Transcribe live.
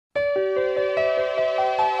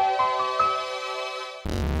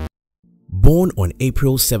Born on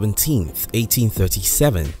April 17,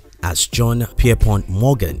 1837, as John Pierpont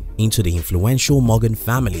Morgan into the influential Morgan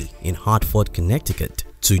family in Hartford, Connecticut,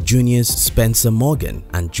 to juniors Spencer Morgan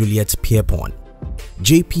and Juliet Pierpont,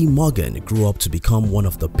 J.P. Morgan grew up to become one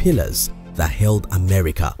of the pillars that held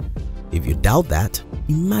America. If you doubt that,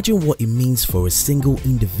 imagine what it means for a single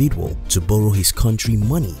individual to borrow his country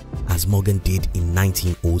money as Morgan did in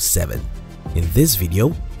 1907. In this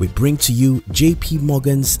video, we bring to you J.P.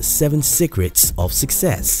 Morgan's 7 secrets of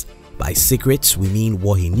success. By secrets, we mean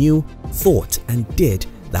what he knew, thought, and did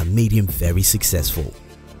that made him very successful.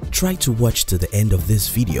 Try to watch to the end of this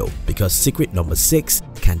video because secret number 6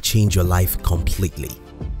 can change your life completely.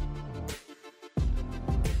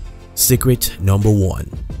 Secret number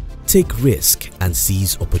 1. Take risk and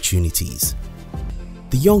seize opportunities.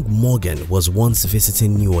 The young Morgan was once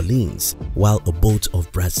visiting New Orleans while a boat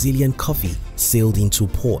of Brazilian coffee sailed into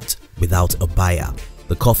port without a buyer.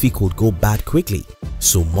 The coffee could go bad quickly,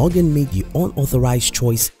 so Morgan made the unauthorized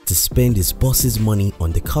choice to spend his boss's money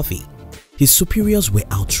on the coffee. His superiors were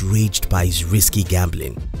outraged by his risky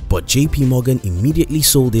gambling, but J.P. Morgan immediately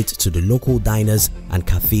sold it to the local diners and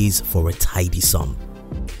cafes for a tidy sum.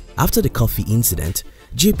 After the coffee incident,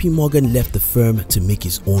 J.P. Morgan left the firm to make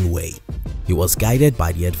his own way. He was guided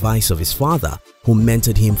by the advice of his father, who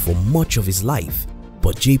mentored him for much of his life,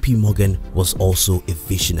 but J.P. Morgan was also a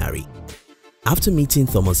visionary. After meeting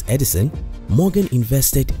Thomas Edison, Morgan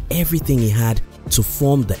invested everything he had to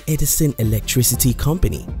form the Edison Electricity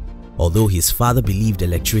Company, although his father believed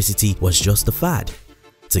electricity was just a fad.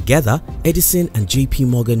 Together, Edison and J.P.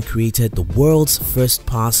 Morgan created the world's first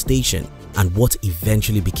power station and what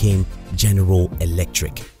eventually became General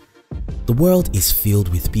Electric. The world is filled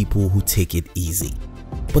with people who take it easy,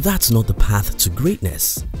 but that's not the path to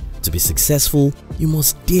greatness. To be successful, you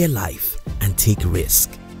must dare life and take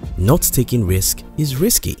risk. Not taking risk is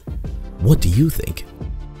risky. What do you think?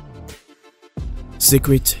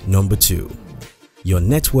 Secret number 2. Your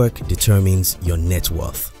network determines your net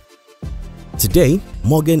worth. Today,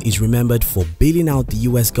 Morgan is remembered for bailing out the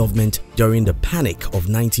US government during the panic of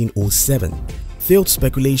 1907. Failed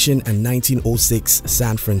speculation and 1906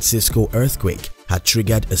 San Francisco earthquake had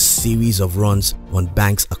triggered a series of runs on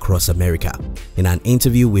banks across America. In an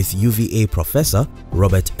interview with UVA professor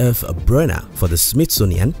Robert F. Brenner for the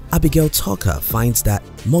Smithsonian, Abigail Tucker finds that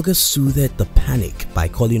Morgan soothed the panic by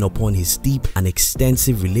calling upon his deep and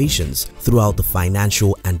extensive relations throughout the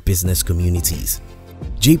financial and business communities.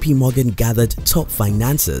 J.P. Morgan gathered top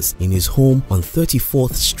financiers in his home on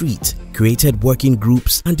 34th Street, created working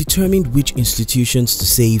groups, and determined which institutions to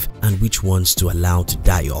save and which ones to allow to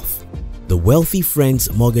die off. The wealthy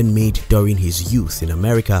friends Morgan made during his youth in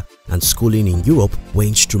America and schooling in Europe were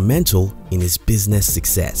instrumental in his business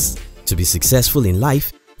success. To be successful in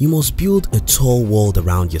life, you must build a tall wall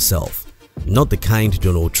around yourself. Not the kind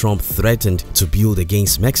Donald Trump threatened to build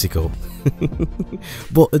against Mexico,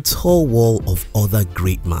 but a tall wall of other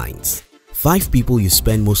great minds. 5 people you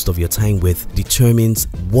spend most of your time with determines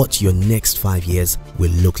what your next 5 years will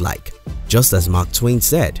look like. Just as Mark Twain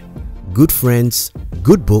said, good friends,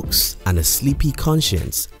 good books, and a sleepy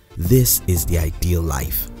conscience. This is the ideal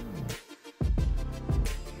life.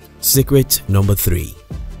 Secret number 3.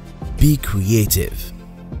 Be creative.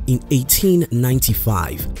 In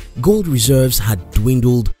 1895, gold reserves had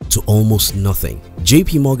dwindled to almost nothing.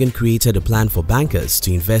 J.P. Morgan created a plan for bankers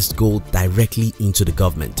to invest gold directly into the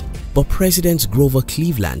government, but President Grover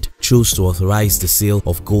Cleveland chose to authorize the sale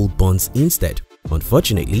of gold bonds instead.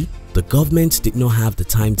 Unfortunately, the government did not have the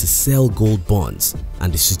time to sell gold bonds,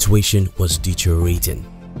 and the situation was deteriorating.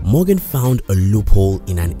 Morgan found a loophole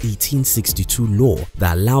in an 1862 law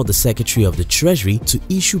that allowed the Secretary of the Treasury to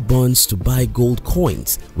issue bonds to buy gold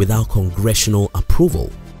coins without congressional approval.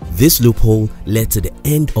 This loophole led to the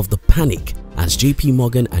end of the panic as J.P.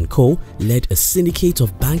 Morgan & Co. led a syndicate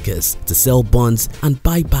of bankers to sell bonds and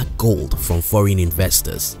buy back gold from foreign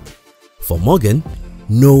investors. For Morgan,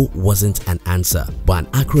 no wasn't an answer but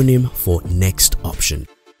an acronym for next option.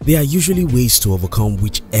 There are usually ways to overcome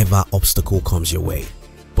whichever obstacle comes your way,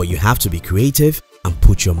 but you have to be creative and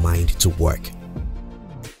put your mind to work.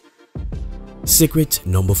 Secret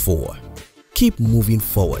number 4. Keep moving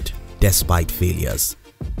forward despite failures.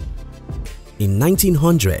 In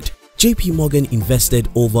 1900, J.P. Morgan invested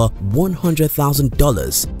over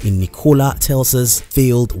 $100,000 in Nikola Tesla's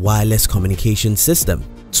failed wireless communication system.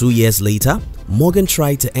 2 years later, Morgan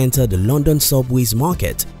tried to enter the London subways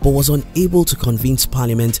market but was unable to convince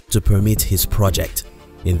Parliament to permit his project.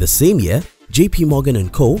 In the same year, J.P. Morgan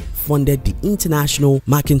 & Co. funded the International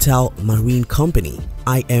Mercantile Marine Company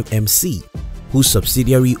 (IMMC). whose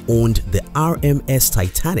subsidiary owned the RMS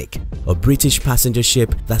Titanic, a British passenger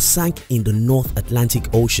ship that sank in the North Atlantic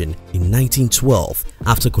Ocean in 1912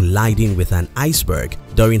 after colliding with an iceberg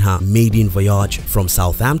during her maiden voyage from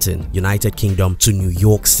Southampton, United Kingdom to New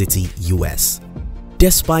York City, US.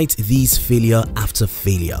 Despite these failure after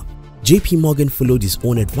failure, JP Morgan followed his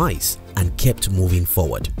own advice and kept moving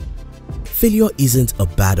forward. Failure isn't a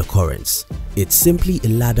bad occurrence, it's simply a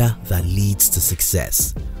ladder that leads to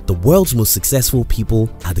success. The world's most successful people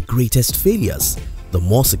are the greatest failures. The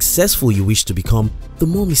more successful you wish to become, the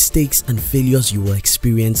more mistakes and failures you will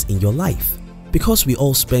experience in your life. Because we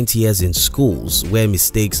all spent years in schools where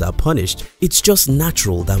mistakes are punished, it's just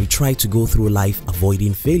natural that we try to go through life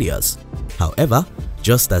avoiding failures. However,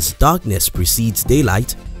 just as darkness precedes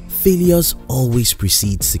daylight, failures always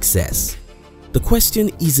precede success. The question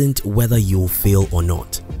isn't whether you'll fail or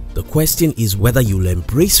not. The question is whether you'll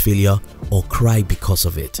embrace failure or cry because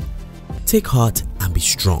of it. Take heart and be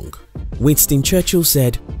strong. Winston Churchill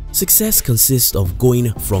said, "Success consists of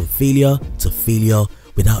going from failure to failure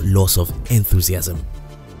without loss of enthusiasm."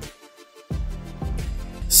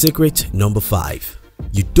 Secret number 5.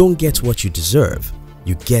 You don't get what you deserve,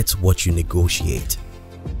 you get what you negotiate.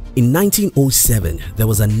 In 1907, there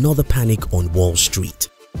was another panic on Wall Street.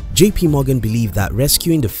 JP Morgan believed that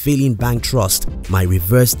rescuing the failing bank trust might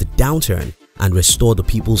reverse the downturn and restore the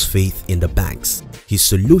people's faith in the banks. His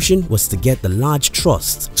solution was to get the large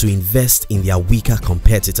trusts to invest in their weaker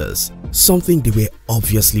competitors, something they were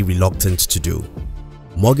obviously reluctant to do.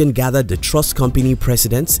 Morgan gathered the trust company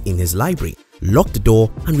presidents in his library, locked the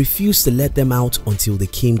door, and refused to let them out until they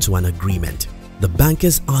came to an agreement. The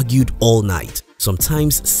bankers argued all night,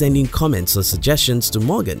 sometimes sending comments or suggestions to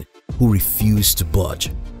Morgan, who refused to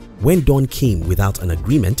budge. When dawn came without an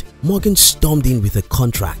agreement, Morgan stormed in with a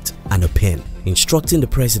contract and a pen, instructing the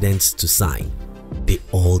presidents to sign. They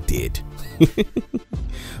all did.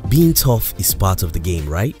 Being tough is part of the game,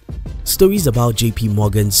 right? Stories about JP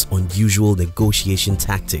Morgan's unusual negotiation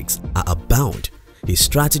tactics are abound. His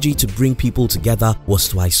strategy to bring people together was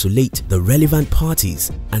to isolate the relevant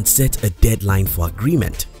parties and set a deadline for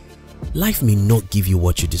agreement. Life may not give you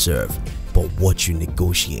what you deserve, but what you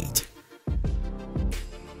negotiate.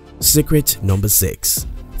 Secret number 6.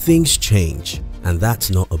 Things change, and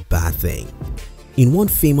that's not a bad thing. In one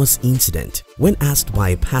famous incident, when asked by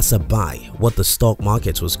a passerby what the stock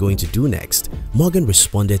market was going to do next, Morgan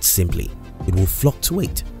responded simply, "It will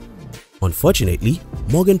fluctuate." Unfortunately,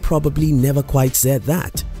 Morgan probably never quite said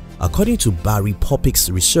that. According to Barry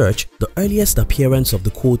Poppick's research, the earliest appearance of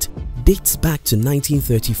the quote dates back to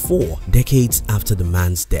 1934, decades after the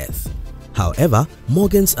man's death. However,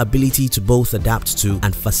 Morgan's ability to both adapt to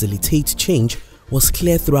and facilitate change was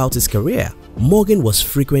clear throughout his career. Morgan was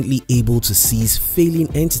frequently able to seize failing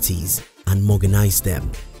entities and Morganize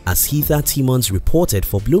them. As Heather Timmons reported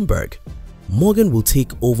for Bloomberg, Morgan will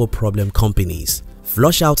take over problem companies,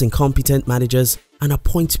 flush out incompetent managers, and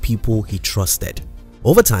appoint people he trusted.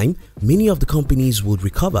 Over time, many of the companies would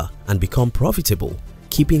recover and become profitable,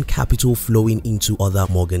 keeping capital flowing into other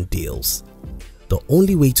Morgan deals. The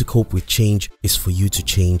only way to cope with change is for you to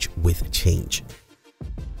change with change.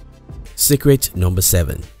 Secret number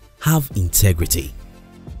 7. Have integrity.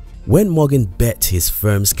 When Morgan bet his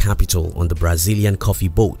firm's capital on the Brazilian coffee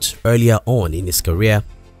boat earlier on in his career,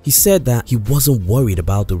 he said that he wasn't worried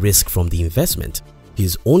about the risk from the investment.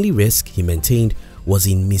 His only risk, he maintained, was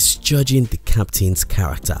in misjudging the captain's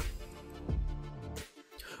character.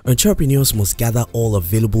 Entrepreneurs must gather all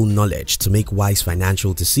available knowledge to make wise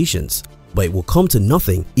financial decisions, but it will come to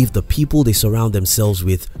nothing if the people they surround themselves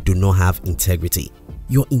with do not have integrity.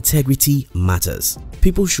 Your integrity matters.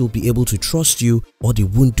 People should be able to trust you or they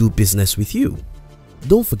won't do business with you.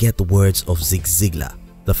 Don't forget the words of Zig Ziglar.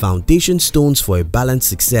 The foundation stones for a balanced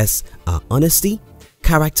success are honesty,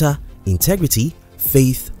 character, integrity,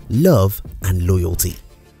 faith, love, and loyalty.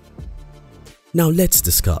 Now let's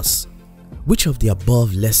discuss. Which of the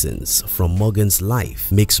above lessons from Morgan's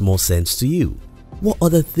life makes more sense to you? What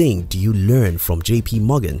other thing do you learn from JP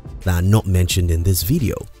Morgan that are not mentioned in this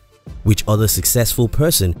video? Which other successful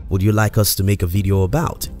person would you like us to make a video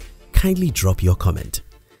about? Kindly drop your comment.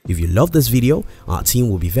 If you love this video, our team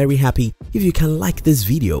will be very happy if you can like this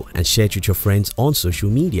video and share it with your friends on social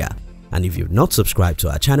media. And if you've not subscribed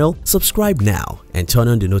to our channel, subscribe now and turn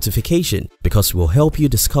on the notification because we'll help you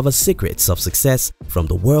discover secrets of success from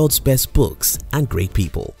the world's best books and great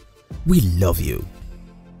people. We love you.